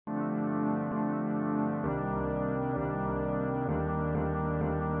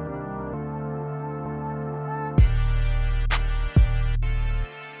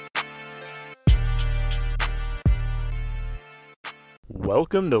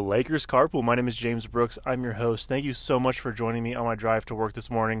Welcome to Lakers Carpool. My name is James Brooks. I'm your host. Thank you so much for joining me on my drive to work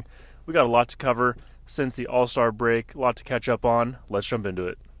this morning. We got a lot to cover since the All-Star break, a lot to catch up on. Let's jump into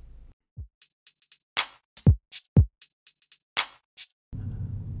it.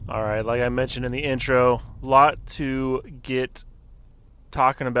 All right, like I mentioned in the intro, a lot to get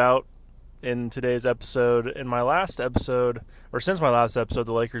talking about in today's episode. In my last episode, or since my last episode,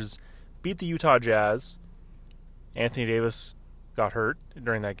 the Lakers beat the Utah Jazz. Anthony Davis got hurt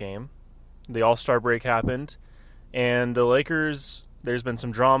during that game. The All-Star break happened, and the Lakers, there's been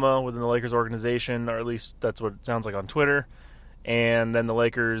some drama within the Lakers organization, or at least that's what it sounds like on Twitter, and then the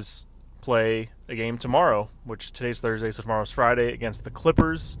Lakers play a game tomorrow, which today's Thursday, so tomorrow's Friday, against the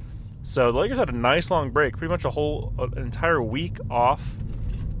Clippers. So the Lakers had a nice long break, pretty much an entire week off,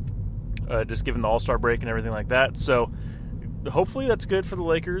 just given the All-Star break and everything like that. So hopefully that's good for the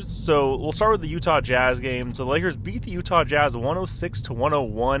Lakers. So we'll start with the Utah Jazz game. So the Lakers beat the Utah Jazz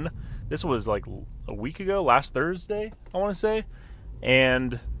 106-101. This was like a week ago, last Thursday, I want to say.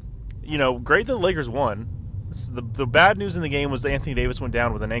 And, great that the Lakers won. The bad news in the game was that Anthony Davis went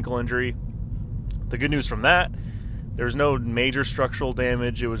down with an ankle injury. The good news from that, there was no major structural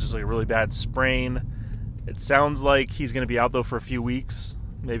damage. It was just like a really bad sprain. It sounds like he's going to be out, though, for a few weeks,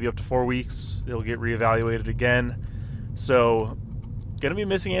 maybe up to 4 weeks. He'll get reevaluated again. So, going to be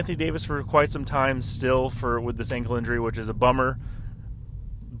missing Anthony Davis for quite some time still with this ankle injury, which is a bummer.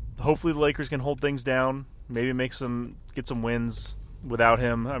 Hopefully the Lakers can hold things down, maybe get some wins without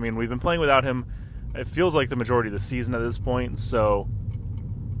him. I mean, we've been playing without him, it feels like the majority of the season at this point, so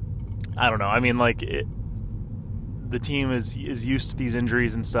I don't know. I mean, the team is used to these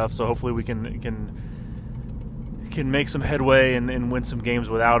injuries and stuff, so hopefully we can make some headway and win some games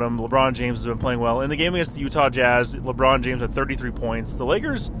without him. LeBron James has been playing well. In the game against the Utah Jazz, LeBron James had 33 points. The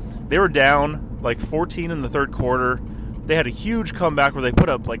Lakers, they were down 14 in the third quarter. They had a huge comeback where they put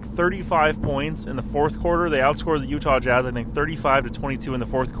up 35 points in the fourth quarter. They outscored the Utah Jazz, I think, 35-22 in the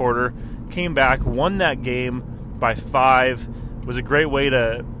fourth quarter. Came back, won that game by 5. It was a great way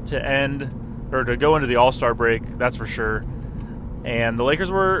to end, or to go into the All-Star break, that's for sure. And the Lakers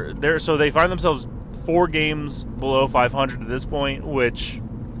were there, so they find themselves 4 games below 500 at this point, which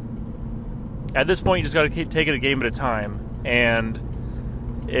at this point you just got to take it a game at a time. And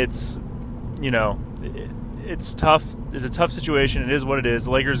it's, it's tough. It's a tough situation. It is what it is.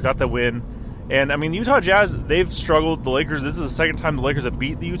 The Lakers got the win. And, I mean, the Utah Jazz, they've struggled. The Lakers, this is the second time the Lakers have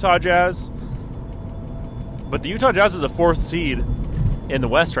beat the Utah Jazz. But the Utah Jazz is the 4th seed in the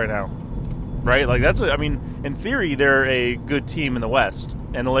West right now. Right? In theory, they're a good team in the West.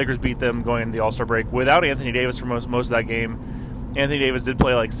 And the Lakers beat them going into the All-Star break without Anthony Davis for most of that game. Anthony Davis did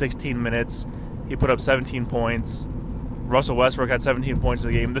play 16 minutes. He put up 17 points. Russell Westbrook had 17 points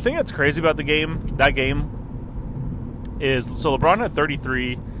in the game. The thing that's crazy about that game, is so LeBron had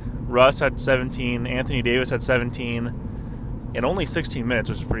 33, Russ had 17, Anthony Davis had 17 in only 16 minutes,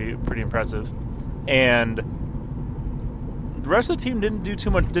 which is pretty impressive. And the rest of the team didn't do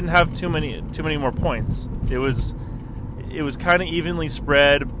too much, didn't have too many more points. It was kind of evenly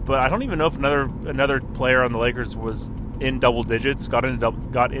spread, but I don't even know if another player on the Lakers was in double digits, got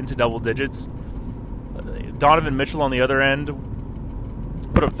into double digits. Donovan Mitchell on the other end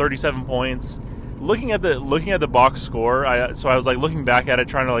put up 37 points. Looking at the box score, I was looking back at it,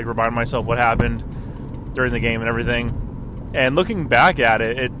 trying to remind myself what happened during the game and everything. And looking back at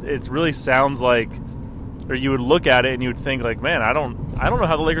it, it really sounds like, or you would look at it and you would think man, I don't know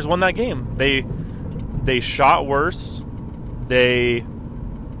how the Lakers won that game. They shot worse. They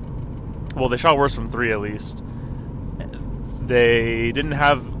shot worse from 3 at least. They didn't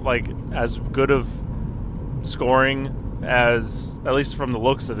have as good of scoring as, at least from the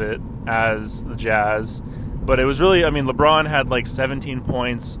looks of it, as the Jazz. But it was really, LeBron had 17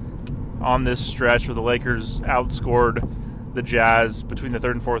 points on this stretch where the Lakers outscored the Jazz between the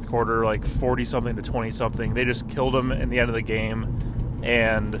third and fourth quarter 40-something to 20-something. They just killed them in the end of the game,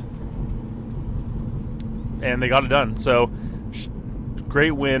 and they got it done. So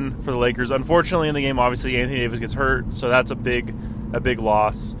great win for the Lakers. Unfortunately, in the game, obviously Anthony Davis gets hurt, so that's a big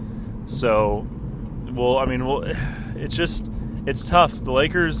loss. So it's tough. The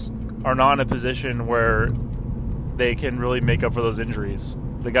Lakers are not in a position where they can really make up for those injuries.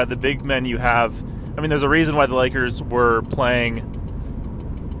 The big men you have. There's a reason why the Lakers were playing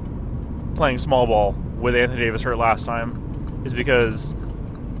small ball with Anthony Davis hurt last time, is because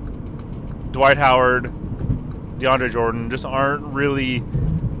Dwight Howard, DeAndre Jordan just aren't really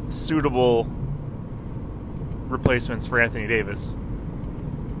suitable replacements for Anthony Davis.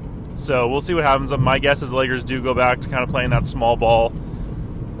 So we'll see what happens. My guess is the Lakers do go back to kind of playing that small ball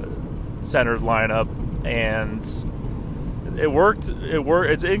centered lineup, and it worked.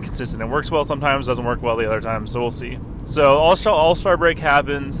 It's inconsistent. It works well sometimes, doesn't work well the other times. So we'll see. So All-Star break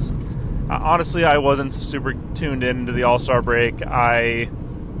happens. Honestly, I wasn't super tuned into the All-Star break.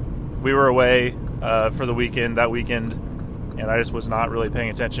 We were away for the weekend that weekend, and I just was not really paying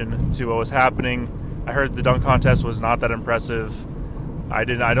attention to what was happening. I heard the dunk contest was not that impressive. I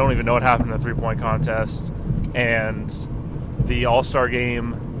don't even know what happened in the 3-point contest, and the All-Star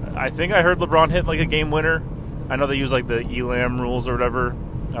game. I think I heard LeBron hit like a game winner. I know they use like the Elam rules or whatever.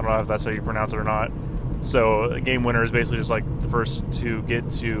 I don't know if that's how you pronounce it or not. So a game winner is basically just like the first to get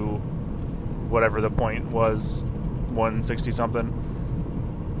to whatever the point was, 160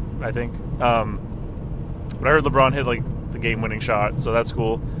 something, I think. But I heard LeBron hit like the game winning shot, so that's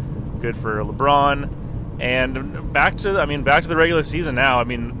cool. Good for LeBron. And back to the regular season now. I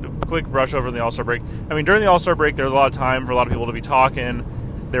mean, quick brush over the All-Star break. I mean, during the All-Star break, there was a lot of time for a lot of people to be talking.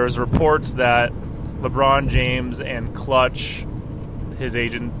 There was reports that LeBron James and Clutch, his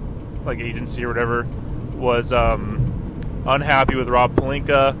agency or whatever, was unhappy with Rob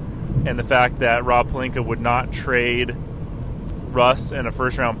Pelinka and the fact that Rob Pelinka would not trade Russ and a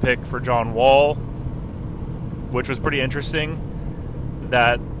first-round pick for John Wall, which was pretty interesting.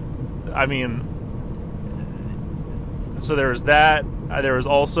 So there was that. There was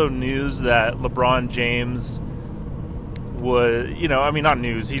also news that LeBron James would, not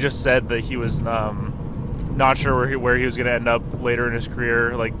news. He just said that he was not sure where he was going to end up later in his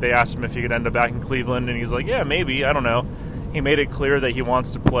career. Like, they asked him if he could end up back in Cleveland, and he's like, yeah, maybe. I don't know. He made it clear that he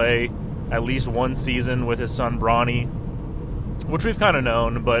wants to play at least one season with his son Bronny, which we've kind of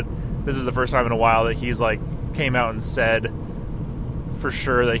known, but this is the first time in a while that he's came out and said for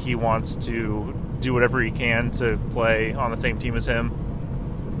sure that he wants to do whatever he can to play on the same team as him.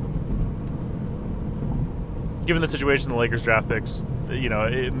 Given the situation in the Lakers draft picks, you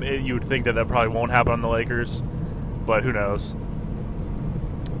would think that probably won't happen on the Lakers, but who knows?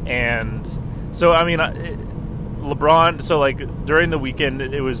 And so, LeBron, during the weekend,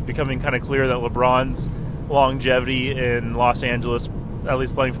 it was becoming kind of clear that LeBron's longevity in Los Angeles, at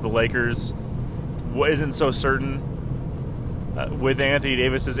least playing for the Lakers, isn't so certain. With Anthony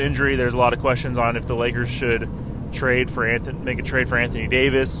Davis's injury, there's a lot of questions on if the Lakers should make a trade for Anthony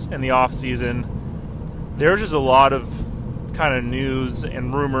Davis in the offseason. There's just a lot of kind of news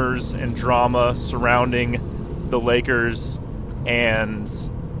and rumors and drama surrounding the Lakers and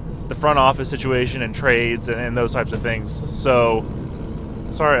the front office situation and trades and those types of things. So,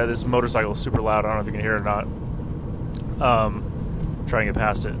 sorry, this motorcycle is super loud. I don't know if you can hear it or not. Trying to get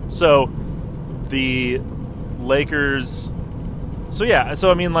past it. So, the Lakers. So yeah.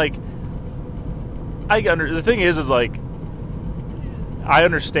 So the thing is I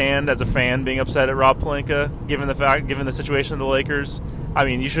understand as a fan being upset at Rob Pelinka, given the situation of the Lakers. I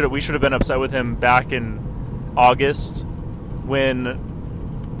mean, we should have been upset with him back in August when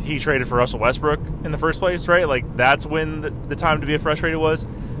he traded for Russell Westbrook in the first place, right? That's when the time to be frustrated was.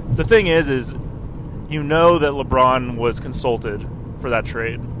 The thing is that LeBron was consulted for that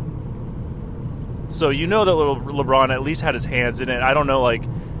trade. So that LeBron at least had his hands in it. I don't know,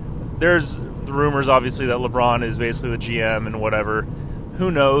 there's rumors, obviously, that LeBron is basically the GM and whatever. Who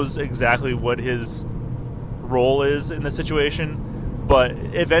knows exactly what his role is in the situation, but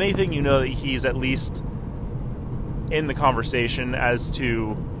if anything, that he's at least in the conversation as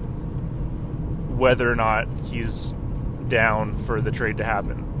to whether or not he's down for the trade to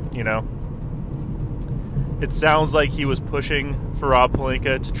happen, It sounds like he was pushing for Rob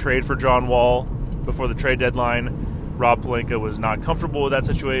Pelinka to trade for John Wall before the trade deadline. Rob Pelinka was not comfortable with that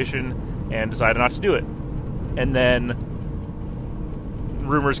situation and decided not to do it. And then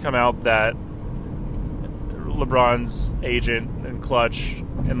rumors come out that LeBron's agent and Clutch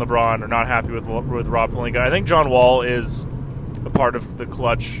and LeBron are not happy with Rob Pelinka. I think John Wall is a part of the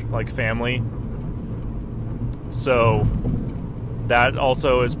Clutch family, so that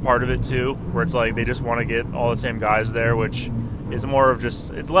also is part of it too, where it's they just want to get all the same guys there, which is more of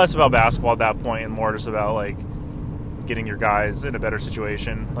it's less about basketball at that point and more just about getting your guys in a better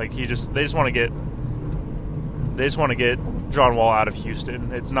situation. They just want to get John Wall out of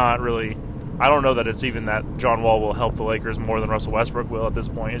Houston. It's not really, I don't know that it's even that John Wall will help the Lakers more than Russell Westbrook will at this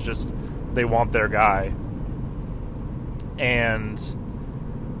point. It's just they want their guy. And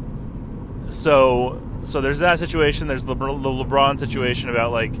so there's that situation. There's the LeBron situation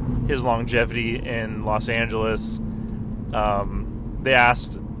about his longevity in Los Angeles. They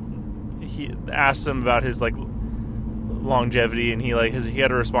asked him about his longevity, and he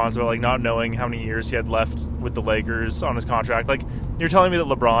had a response about not knowing how many years he had left with the Lakers on his contract. You're telling me that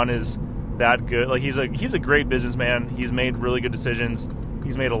LeBron is that good? He's a great businessman. He's made really good decisions.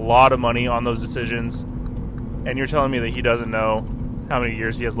 He's made a lot of money on those decisions. and you're telling me that he doesn't know how many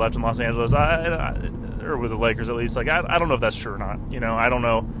years he has left in Los Angeles, or with the Lakers at least. Like, I don't know if that's true or not. I don't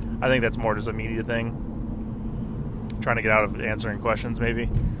know. I think that's more just a media thing, trying to get out of answering questions maybe.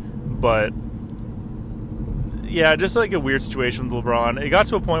 But yeah, just like a weird situation with LeBron. It got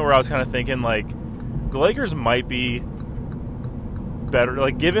to a point where I was kind of thinking, like, the Lakers might be better,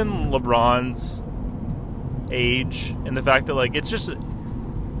 like, given LeBron's age and the fact that, like, it's just,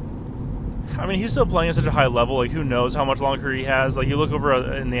 I mean, he's still playing at such a high level. Like, who knows how much longer he has? Like, you look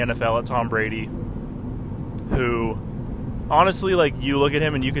over in the NFL at Tom Brady, who, honestly, like, you look at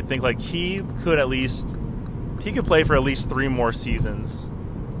him and you could think, like, he could play for at least 3 more seasons,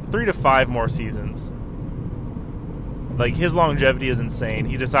 3 to 5 more seasons. Like, his longevity is insane.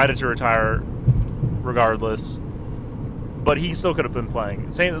 He decided to retire regardless, but he still could have been playing.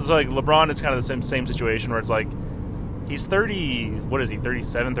 Same, it's like LeBron. It's kind of the same situation where it's like he's 30. What is he?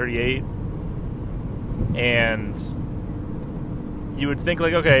 37, 38, and you would think,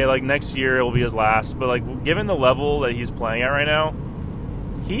 like, okay, like, next year it will be his last. But, like, given the level that he's playing at right now,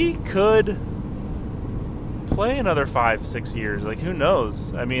 he could play another 5-6 years. Like, who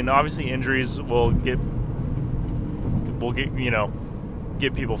knows? I mean, obviously injuries will get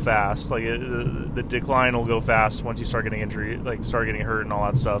people fast. Like, the decline will go fast once you start getting injury, like, start getting hurt and all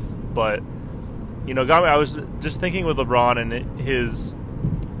that stuff. But, I was just thinking with LeBron and his,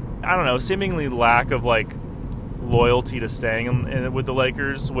 I don't know, seemingly lack of, like, loyalty to staying with the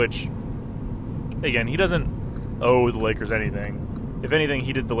Lakers, which, again, he doesn't owe the Lakers anything. If anything,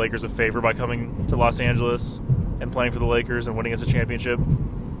 he did the Lakers a favor by coming to Los Angeles and playing for the Lakers and winning us a championship.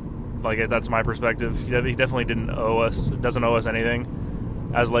 Like, that's my perspective. He definitely doesn't owe us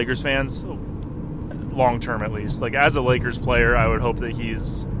anything as Lakers fans, long term at least. Like, as a Lakers player, I would hope that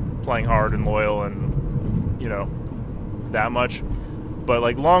he's playing hard and loyal and, that much. But,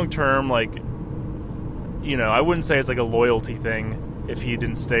 like, long term, like, I wouldn't say it's like a loyalty thing if he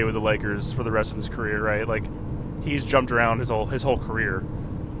didn't stay with the Lakers for the rest of his career, right? Like, he's jumped around his whole career,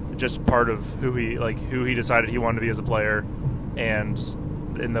 just part of who he decided he wanted to be as a player, and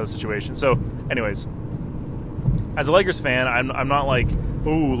in those situations. So, anyways, as a Lakers fan, I'm not like,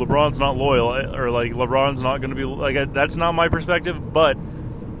 ooh, LeBron's not loyal, or like LeBron's not going to be like. That's not my perspective. But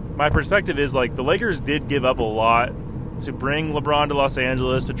my perspective is, like, the Lakers did give up a lot to bring LeBron to Los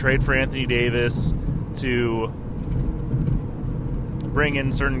Angeles, to trade for Anthony Davis, to bring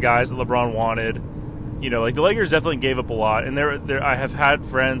in certain guys that LeBron wanted. Like, the Lakers definitely gave up a lot. And I have had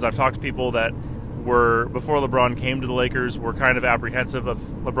friends, I've talked to people that were, before LeBron came to the Lakers, were kind of apprehensive of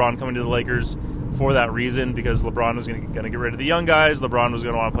LeBron coming to the Lakers for that reason, because LeBron was going to get rid of the young guys. LeBron was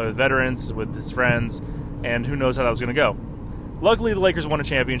going to want to play with veterans, with his friends, and who knows how that was going to go. Luckily, the Lakers won a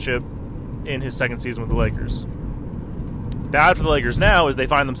championship in his second season with the Lakers. Bad for the Lakers now is they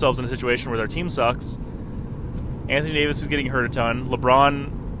find themselves in a situation where their team sucks. Anthony Davis is getting hurt a ton.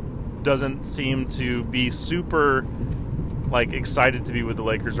 LeBron doesn't seem to be super, like, excited to be with the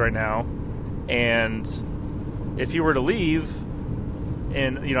Lakers right now. And if he were to leave,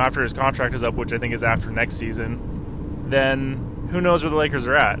 and after his contract is up, which I think is after next season, then who knows where the Lakers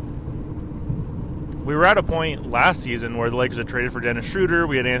are at. We were at a point last season where the Lakers had traded for Dennis Schroeder.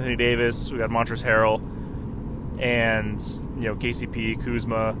 We had Anthony Davis, we had Montrezl Harrell, and KCP,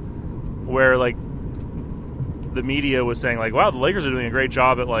 Kuzma, where, like, the media was saying, like, wow, the Lakers are doing a great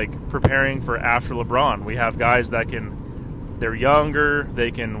job at, like, preparing for after LeBron. We have guys that they're younger,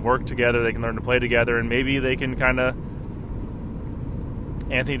 they can work together, they can learn to play together, and maybe they can kind of,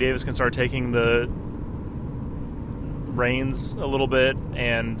 Anthony Davis can start taking the reins a little bit,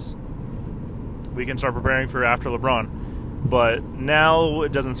 and we can start preparing for after LeBron. But now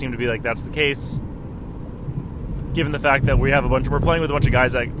it doesn't seem to be like that's the case, given the fact that we're playing with a bunch of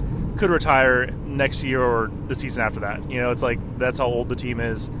guys that could retire next year or the season after that. It's like, that's how old the team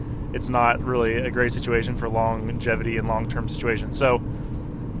is. It's not really a great situation for longevity and long-term situations. So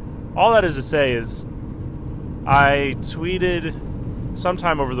all that is to say is, I tweeted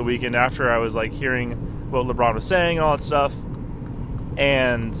sometime over the weekend after I was, like, hearing what LeBron was saying, all that stuff,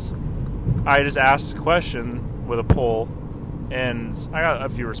 and I just asked a question with a poll, and I got a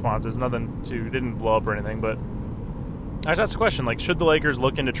few responses. Didn't blow up or anything, but I just asked a question, like, should the Lakers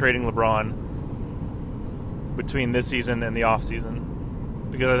look into trading LeBron between this season and the off season?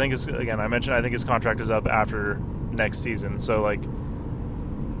 Because I think I think his contract is up after next season. So, like,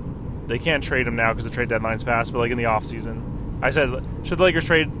 they can't trade him now because the trade deadline's passed, but, like, in the off season, I said, should the Lakers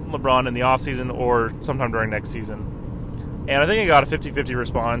trade LeBron in the off season or sometime during next season? And I think I got a 50-50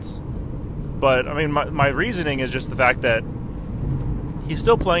 response. But, I mean, my reasoning is just the fact that he's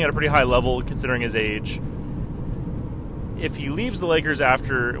still playing at a pretty high level considering his age. If he leaves the Lakers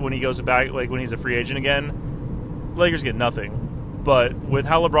when he goes back, like, when he's a free agent again, Lakers get nothing. But with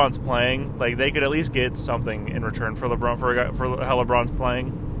how LeBron's playing, like, they could at least get something in return for LeBron for how LeBron's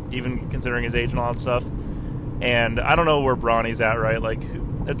playing, even considering his age and all that stuff. And I don't know where Bronny's at, right? Like,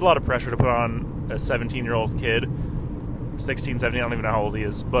 it's a lot of pressure to put on a 17-year-old kid, 16, 17, I don't even know how old he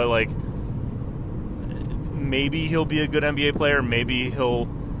is. But, like, maybe he'll be a good NBA player. Maybe he'll,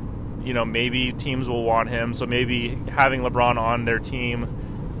 maybe teams will want him. So maybe having LeBron on their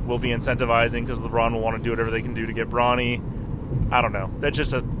team will be incentivizing because LeBron will want to do whatever they can do to get Bronny. I don't know. That's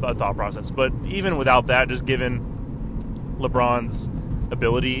just a thought process. But even without that, just given LeBron's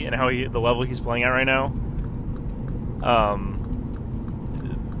ability and the level he's playing at right now,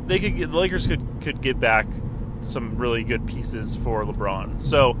 the Lakers could get back some really good pieces for LeBron.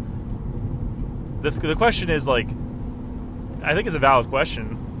 So the question is, like, I think it's a valid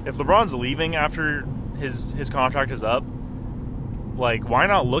question. If LeBron's leaving after his contract is up, like, why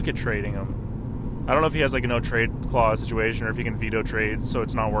not look at trading him? I don't know if he has, like, a no-trade clause situation or if he can veto trades, so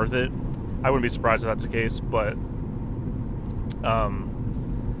it's not worth it. I wouldn't be surprised if that's the case, but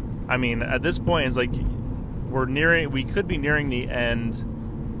I mean, at this point, it's like we could be nearing the end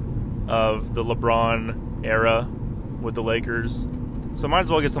of the LeBron era with the Lakers, so might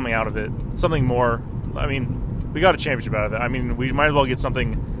as well get something out of it, something more. I mean, we got a championship out of it. I mean, we might as well get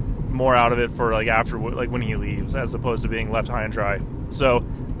something more out of it for, like, after, like, when he leaves, as opposed to being left high and dry. So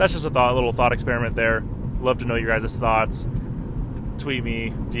that's just a little thought experiment there. Love to know your guys' thoughts. Tweet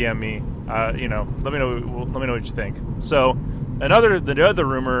me, DM me. Let me know what you think. So the other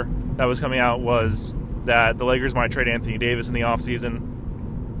rumor that was coming out was that the Lakers might trade Anthony Davis in the offseason.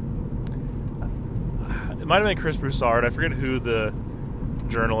 It might have been Chris Broussard. I forget who the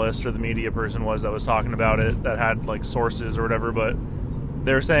journalist or the media person was that was talking about it, that had, like, sources or whatever, but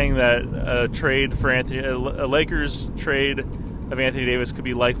they were saying that a Lakers trade of Anthony Davis could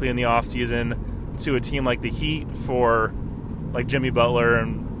be likely in the offseason to a team like the Heat for, like, Jimmy Butler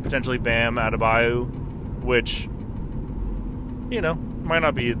and potentially Bam Adebayo, which, might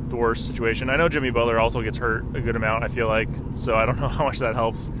not be the worst situation. I know Jimmy Butler also gets hurt a good amount, I feel like, so I don't know how much that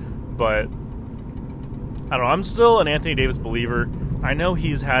helps, but I don't know. I'm still an Anthony Davis believer. I know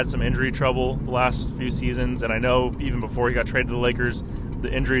he's had some injury trouble the last few seasons, and I know even before he got traded to the Lakers,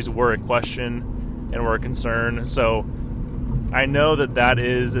 the injuries were a question and were a concern, so I know that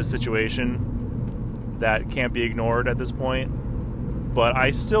is a situation that can't be ignored at this point, but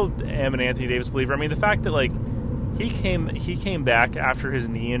I still am an Anthony Davis believer. I mean, the fact that, like, he came back after his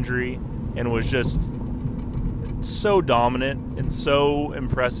knee injury and was just so dominant and so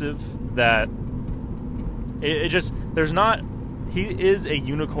impressive that he is a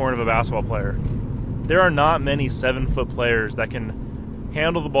unicorn of a basketball player. There are not many 7-foot players that can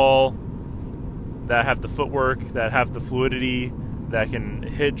handle the ball, that have the footwork, that have the fluidity, that can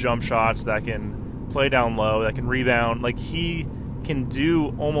hit jump shots, that can play down low, that can rebound. Like, he can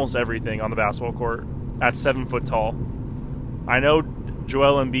do almost everything on the basketball court at 7 foot tall. I know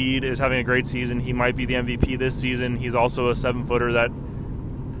Joel Embiid is having a great season. He might be the MVP this season. He's also a 7-footer that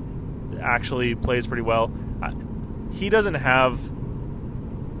actually plays pretty well. He doesn't have...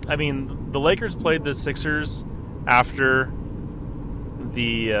 I mean, the Lakers played the Sixers after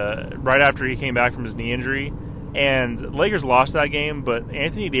right after he came back from his knee injury, and Lakers lost that game, but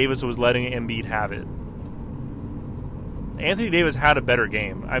Anthony Davis was letting Embiid have it. Anthony Davis had a better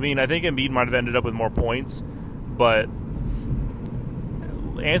game. I mean, I think Embiid might have ended up with more points, but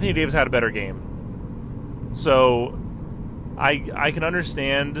Anthony Davis had a better game. So I can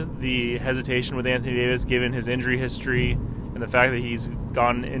understand the hesitation with Anthony Davis given his injury history and the fact that he's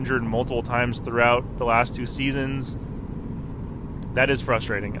gotten injured multiple times throughout the last 2 seasons. That is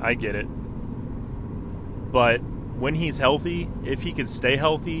frustrating. I get it. But when he's healthy, if he could stay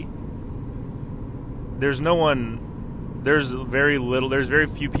healthy, there's very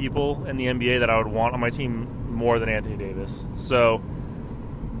few people in the NBA that I would want on my team more than Anthony Davis. So,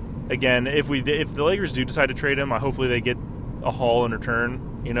 again, if the Lakers do decide to trade him, hopefully they get a haul in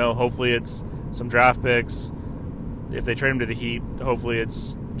return. Hopefully it's some draft picks. If they trade him to the Heat, hopefully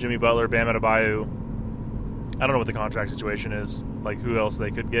it's Jimmy Butler, Bam Adebayo. I don't know what the contract situation is, like who else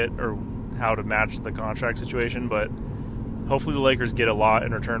they could get or how to match the contract situation, but hopefully the Lakers get a lot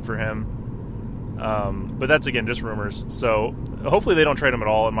in return for him. But that's, again, just rumors. So hopefully they don't trade him at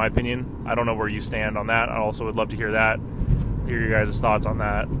all, in my opinion. I don't know where you stand on that. I also would love to hear your guys' thoughts on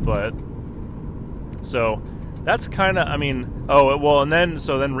that. But so that's kind of,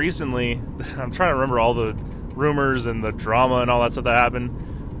 then recently, I'm trying to remember all the rumors and the drama and all that stuff that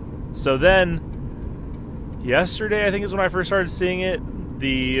happened. So then yesterday, I think, is when I first started seeing it.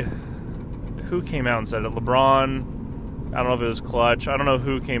 Who came out and said it? LeBron I don't know if it was Clutch. I don't know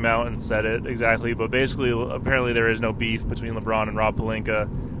who came out and said it exactly, but basically, apparently there is no beef between LeBron and Rob Pelinka.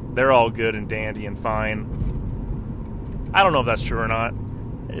 They're all good and dandy and fine. I don't know if that's true or not.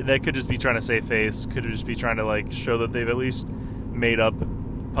 They could just be trying to save face. Could just be trying to like show that they've at least made up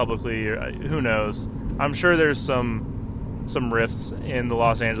publicly. Or, who knows? I'm sure there's some rifts in the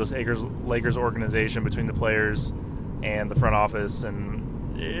Los Angeles Lakers organization between the players and the front office,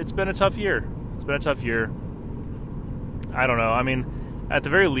 and it's been a tough year. I don't know. I mean, at the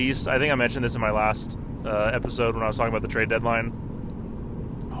very least, I think I mentioned this in my last episode when I was talking about the trade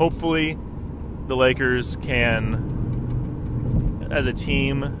deadline. Hopefully, the Lakers can, as a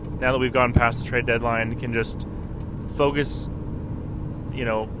team, now that we've gone past the trade deadline, can just focus,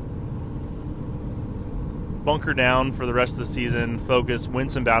 bunker down for the rest of the season, focus, win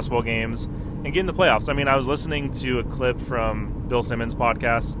some basketball games, and get in the playoffs. I mean, I was listening to a clip from Bill Simmons'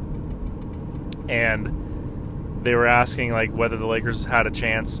 podcast, and they were asking like whether the Lakers had a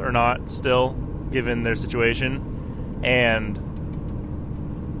chance or not still, given their situation. And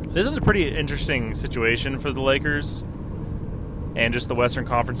this is a pretty interesting situation for the Lakers and just the Western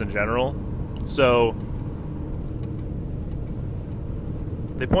Conference in general. So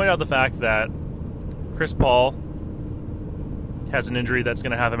they point out the fact that Chris Paul has an injury that's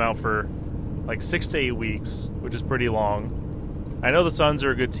going to have him out for like 6 to 8 weeks, which is pretty long. I know the Suns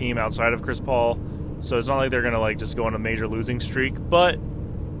are a good team outside of Chris Paul, so it's not like they're going to like just go on a major losing streak, but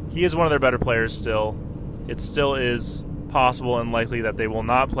he is one of their better players still. It still is possible and likely that they will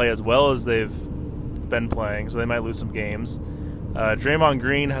not play as well as they've been playing, so they might lose some games. Draymond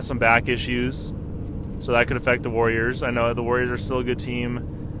Green has some back issues, so that could affect the Warriors. I know the Warriors are still a good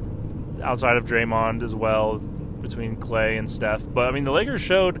team outside of Draymond as well, between Clay and Steph. But, I mean, the Lakers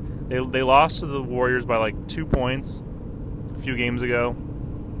showed they lost to the Warriors by like 2 points a few games ago.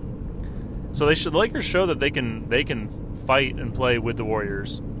 So the Lakers show that they can fight and play with the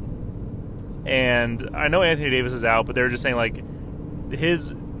Warriors. And I know Anthony Davis is out, but they're just saying like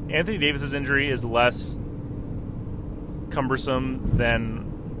Anthony Davis's injury is less cumbersome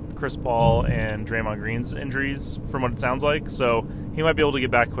than Chris Paul and Draymond Green's injuries, from what it sounds like. So he might be able to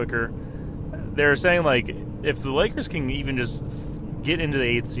get back quicker. They're saying like if the Lakers can even just get into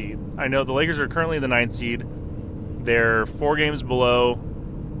the 8th seed. I know the Lakers are currently in the 9th seed. They're 4 games below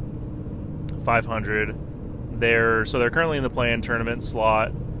 500. They're currently in the play-in tournament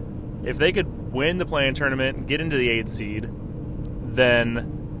slot. If they could win the play-in tournament and get into the 8th seed,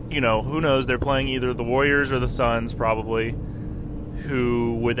 then, who knows, they're playing either the Warriors or the Suns probably,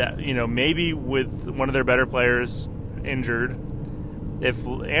 who would, maybe with one of their better players injured. If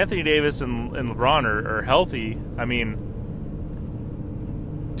Anthony Davis and LeBron are healthy, I mean,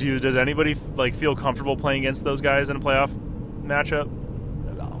 does anybody like feel comfortable playing against those guys in a playoff matchup?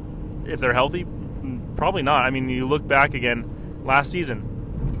 If they're healthy, probably not. I mean, you look back again last season,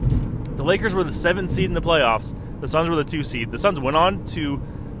 the Lakers were the 7th seed in the playoffs. The Suns were the 2 seed. The Suns went on to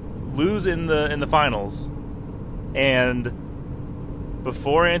lose in the finals, and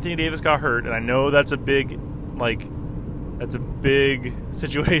before Anthony Davis got hurt, and I know that's a big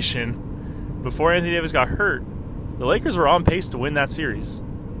situation. Before Anthony Davis got hurt, the Lakers were on pace to win that series.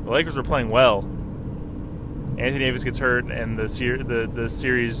 The Lakers were playing well. Anthony Davis gets hurt, and the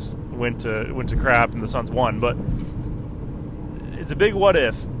series went to crap, and the Suns won. But it's a big what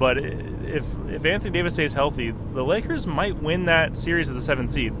if. But if Anthony Davis stays healthy, the Lakers might win that series at the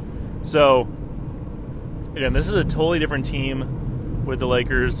 7th seed. So again, this is a totally different team with the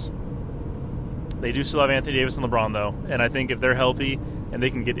Lakers. They do still have Anthony Davis and LeBron, though, and I think if they're healthy and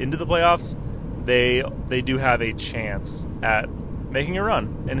they can get into the playoffs, they do have a chance at making a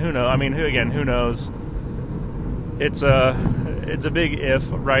run. And who knows? I mean, who knows? It's a big if,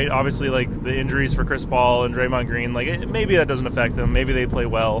 right? Obviously, like the injuries for Chris Paul and Draymond Green, like maybe that doesn't affect them. Maybe they play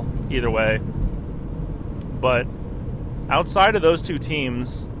well either way. But outside of those two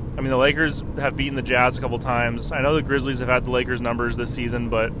teams, I mean, the Lakers have beaten the Jazz a couple times. I know the Grizzlies have had the Lakers numbers this season,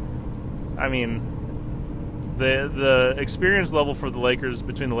 but I mean, the experience level for the Lakers,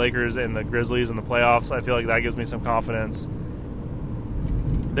 between the Lakers and the Grizzlies in the playoffs, I feel like that gives me some confidence.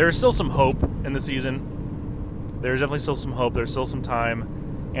 There's still some hope in the season. There's definitely still some hope. There's still some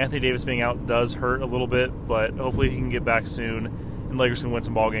time. Anthony Davis being out does hurt a little bit, but hopefully he can get back soon, and the Lakers can win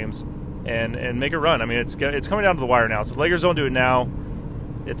some ball games and make a run. I mean, it's coming down to the wire now. So if the Lakers don't do it now,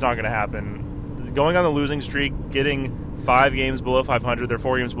 it's not going to happen. Going on the losing streak, getting 5 games below 500. They're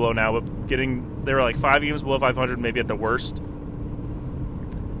 4 games below now, but they were like 5 games below 500, maybe at the worst.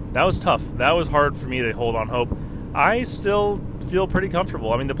 That was tough. That was hard for me to hold on hope. I still feel pretty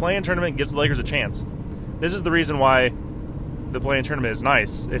comfortable. I mean, the play-in tournament gives the Lakers a chance. This is the reason why the play-in tournament is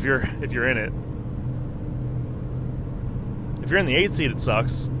nice if you're in it. If you're in the 8th seed, it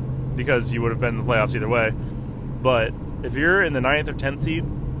sucks because you would have been in the playoffs either way. But if you're in the 9th or 10th seed,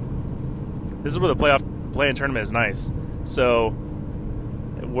 this is where the play-in tournament is nice. So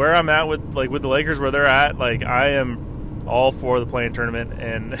where I'm at with the Lakers, where they're at, like, I am all for the play-in tournament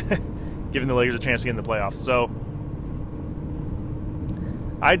and giving the Lakers a chance to get in the playoffs. So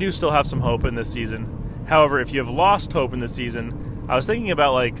I do still have some hope in this season. However, if you have lost hope in this season, I was thinking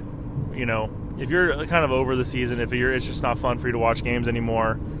about, like, you know, if you're kind of over the season, if it's just not fun for you to watch games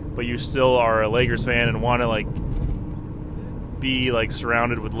anymore, but you still are a Lakers fan and want to, like, be, like,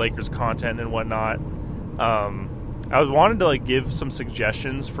 surrounded with Lakers content and whatnot, I wanted to, like, give some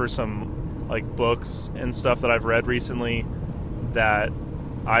suggestions for some, like, books and stuff that I've read recently that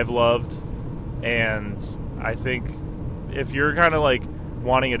I've loved. And I think if you're kind of, like,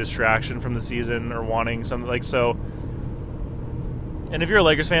 wanting a distraction from the season or wanting something, like, so, and if you're a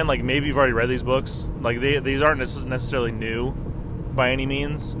Lakers fan, like, maybe you've already read these books. Like, these aren't necessarily new by any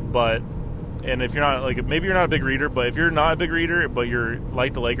means, but, and if you're not, like, maybe you're not a big reader, but if you're not a big reader, but you're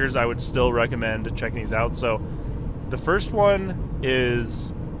like the Lakers, I would still recommend checking these out. So the first one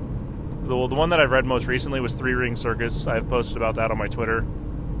is, the one that I've read most recently was Three Ring Circus. I've posted about that on my Twitter.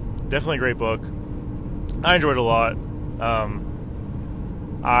 Definitely a great book. I enjoyed it a lot.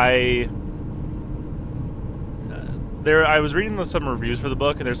 I was reading some reviews for the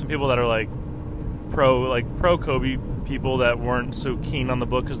book, and there's some people that are like pro Kobe people that weren't so keen on the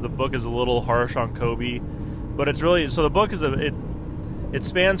book because the book is a little harsh on Kobe. But it's really, so the book is it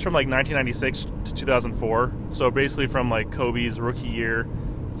spans from like 1996 to 2004. So basically from like Kobe's rookie year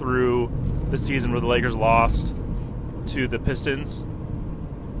through the season where the Lakers lost to the Pistons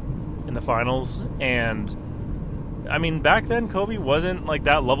in the finals. And I mean, back then Kobe wasn't like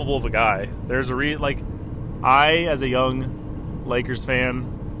that lovable of a guy. There's I, as a young Lakers fan,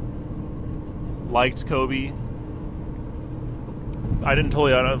 liked Kobe. I didn't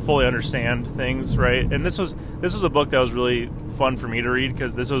fully understand things, right? And this was a book that was really fun for me to read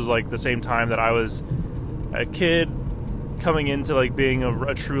because this was like the same time that I was a kid coming into like being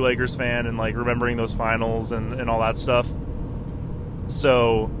a true Lakers fan and like remembering those finals and all that stuff.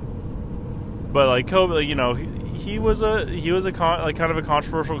 So, but like Kobe, you know, he was kind of a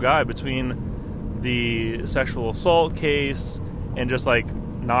controversial guy between the sexual assault case and just like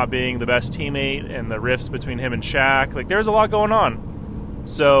not being the best teammate and the rifts between him and Shaq. Like there's a lot going on.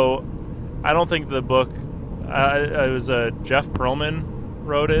 So I don't think the book, it was Jeff Pearlman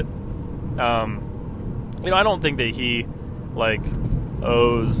wrote it. You know, I don't think that he like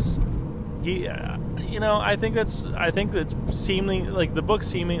owes, you know, I think that's seemingly like the book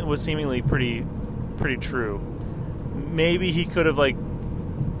was seemingly pretty true. Maybe he could have like,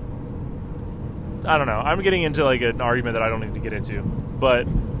 I don't know. I'm getting into like an argument that I don't need to get into, but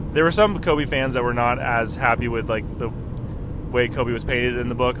there were some Kobe fans that were not as happy with like the way Kobe was painted in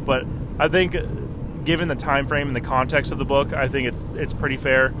the book. But I think, given the time frame and the context of the book, I think it's pretty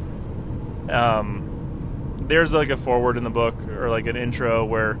fair. There's like a foreword in the book or like an intro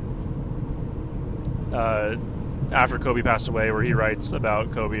where after Kobe passed away, where he writes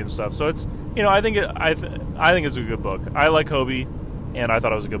about Kobe and stuff. So it's, you know, I think it's a good book. I like Kobe, and I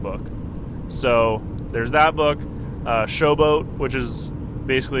thought it was a good book. So there's that book, Showboat, which is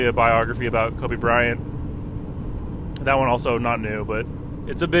basically a biography about Kobe Bryant. That one also not new, but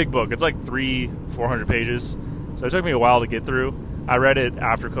it's a big book. It's like 400 pages. So it took me a while to get through. I read it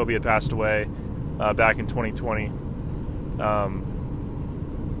after Kobe had passed away back in 2020.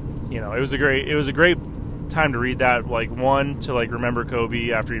 You know, it was a great time to read that. Like, one, to like remember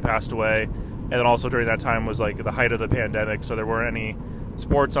Kobe after he passed away, and then also during that time was like the height of the pandemic, so there weren't any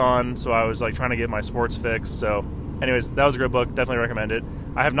sports on, so I was like trying to get my sports fix. So anyways, that was a great book. Definitely recommend it.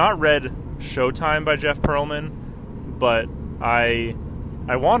 I have not read Showtime by Jeff Pearlman, but I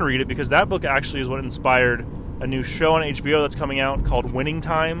want to read it because that book actually is what inspired a new show on HBO that's coming out called Winning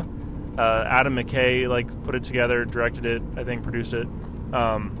Time. Adam McKay like put it together, directed it, I think produced it.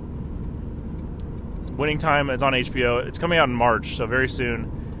 Winning Time is on HBO. It's coming out in March, so very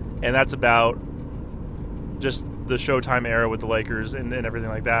soon, and that's about just the Showtime era with the Lakers and everything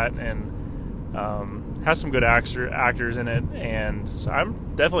like that, and has some good actors in it, and so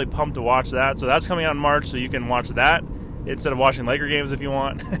I'm definitely pumped to watch that. So that's coming out in March, so you can watch that instead of watching Laker games if you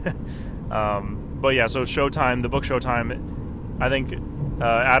want. But yeah, so Showtime, the book Showtime, I think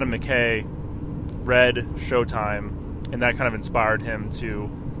Adam McKay read Showtime, and that kind of inspired him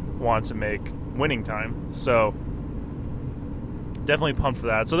to want to make Winning Time. So definitely pumped for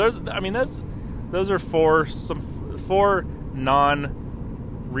that. So those are four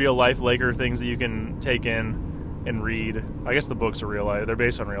non-real life Laker things that you can take in and read. I guess the books are real life; they're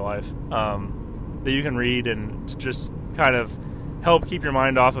based on real life. That you can read and just kind of help keep your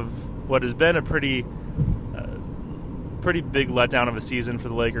mind off of what has been a pretty big letdown of a season for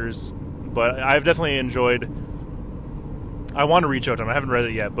the Lakers. But I've definitely enjoyed. I want to read Showtime. I haven't read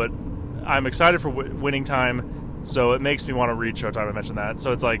it yet, but I'm excited for Winning Time, so it makes me want to read Showtime. I mentioned that,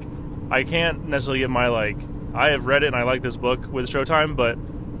 so it's like I can't necessarily give my I have read it and I like this book with Showtime, but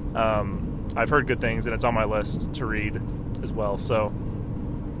I've heard good things and it's on my list to read as well. So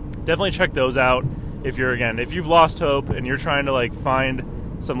definitely check those out if you've lost hope and you're trying to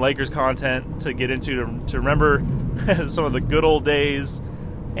find some Lakers content to get into to remember some of the good old days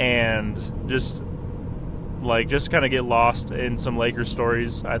and just kind of get lost in some Lakers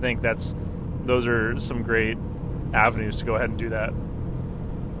stories. I think those are some great avenues to go ahead and do that.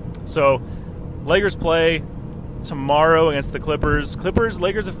 So Lakers play tomorrow against the Clippers.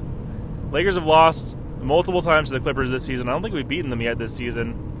 Lakers have lost multiple times to the Clippers this season. I don't think we've beaten them yet this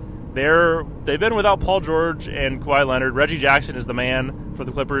season. They've been without Paul George and Kawhi Leonard. Reggie Jackson is the man for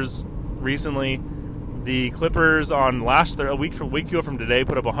the Clippers recently. The Clippers a week ago from today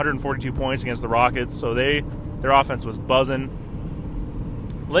put up 142 points against the Rockets, so their offense was buzzing.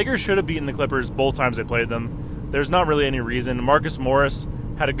 Lakers should have beaten the Clippers both times they played them. There's not really any reason. Marcus Morris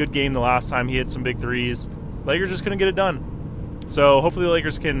had a good game the last time. He hit some big threes. Lakers just couldn't get it done. So hopefully the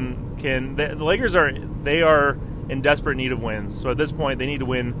Lakers the Lakers are in desperate need of wins. So at this point they need to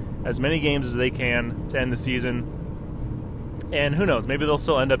win as many games as they can to end the season. And who knows, maybe they'll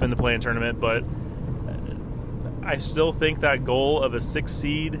still end up in the play-in tournament, but I still think that goal of a 6th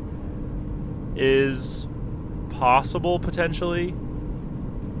seed is possible potentially.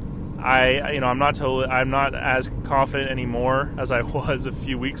 I'm not as confident anymore as I was a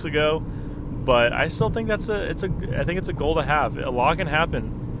few weeks ago, but I still think I think it's a goal to have. A lot can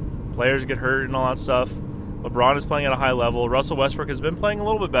happen. Players get hurt and all that stuff. LeBron is playing at a high level. Russell Westbrook has been playing a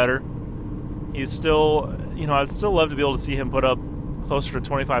little bit better. He's still, I'd still love to be able to see him put up closer to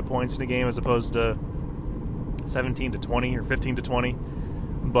 25 points in a game as opposed to 17 to 20 or 15 to 20.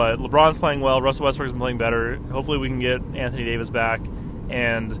 But LeBron's playing well. Russell Westbrook's been playing better. Hopefully we can get Anthony Davis back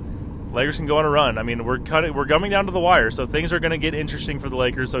and Lakers can go on a run. I mean, we're coming down to the wire, so things are going to get interesting for the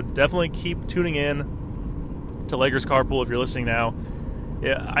Lakers. So definitely keep tuning in to Lakers Carpool if you're listening now.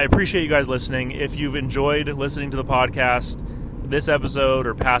 I appreciate you guys listening. If you've enjoyed listening to the podcast, this episode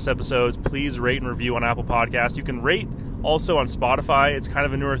or past episodes, please rate and review on Apple Podcasts. You can rate also on Spotify. It's kind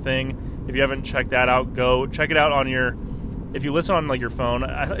of a newer thing. If you haven't checked that out, go check it out on if you listen on your phone.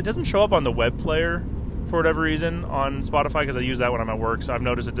 It doesn't show up on the web player for whatever reason on Spotify because I use that when I'm at work, so I've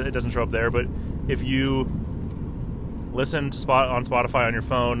noticed it doesn't show up there. But if you listen on Spotify on your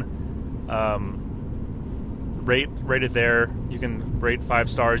phone, rate it there. You can rate 5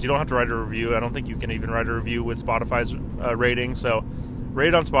 stars. You don't have to write a review. I don't think you can even write a review with Spotify's rating. So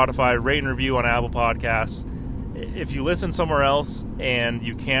rate on Spotify, rate and review on Apple Podcasts. If you listen somewhere else and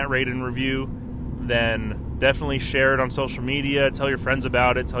you can't rate and review, then definitely share it on social media. Tell your friends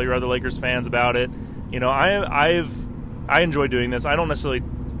about it. Tell your other Lakers fans about it. I enjoy doing this. I didn't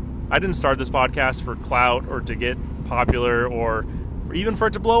start this podcast for clout or to get popular or even for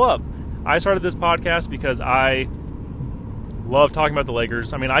it to blow up. I started this podcast because I love talking about the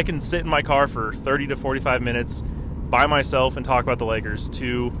Lakers. I mean, I can sit in my car for 30 to 45 minutes by myself and talk about the Lakers. I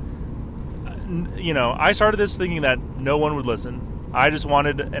started this thinking that no one would listen. I just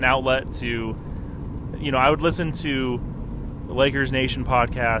wanted an outlet to, I would listen to the Lakers Nation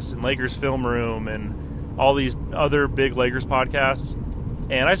podcast and Lakers Film Room and all these other big Lakers podcasts,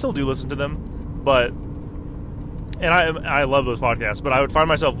 and I still do listen to them, and I love those podcasts, but I would find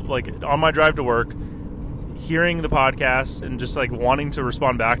myself on my drive to work hearing the podcast and just wanting to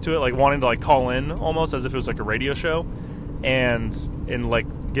respond back to it, wanting to call in almost as if it was a radio show and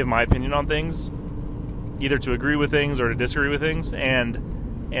give my opinion on things, either to agree with things or to disagree with things, and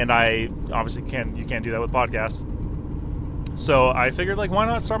I obviously you can't do that with podcasts. So I figured why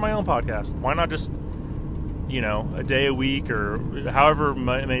not start my own podcast? Why not just a day a week or however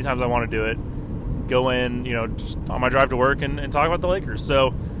many times I want to do it, go in, just on my drive to work and talk about the Lakers.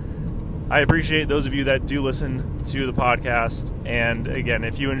 So I appreciate those of you that do listen to the podcast. And again,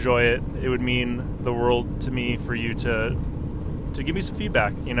 if you enjoy it, it would mean the world to me for you to give me some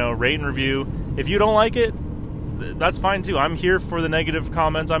feedback, rate and review. If you don't like it, that's fine too. I'm here for the negative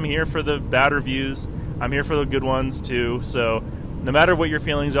comments. I'm here for the bad reviews. I'm here for the good ones too. So no matter what your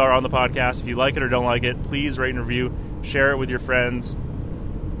feelings are on the podcast, if you like it or don't like it, please rate and review, share it with your friends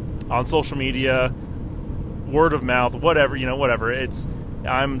on social media, word of mouth, whatever, whatever.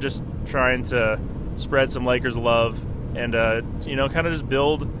 I'm just trying to spread some Lakers love and, kind of just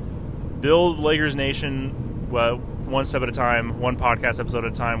build Lakers Nation one step at a time, one podcast episode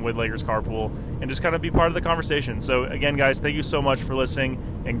at a time with Lakers Carpool, and just kind of be part of the conversation. So again, guys, thank you so much for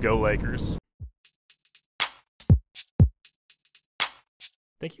listening, and go Lakers.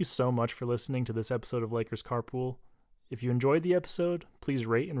 Thank you so much for listening to this episode of Lakers Carpool. If you enjoyed the episode, please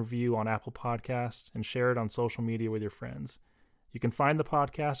rate and review on Apple Podcasts and share it on social media with your friends. You can find the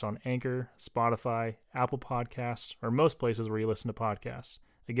podcast on Anchor, Spotify, Apple Podcasts, or most places where you listen to podcasts.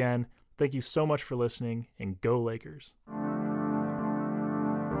 Again, thank you so much for listening, and go Lakers.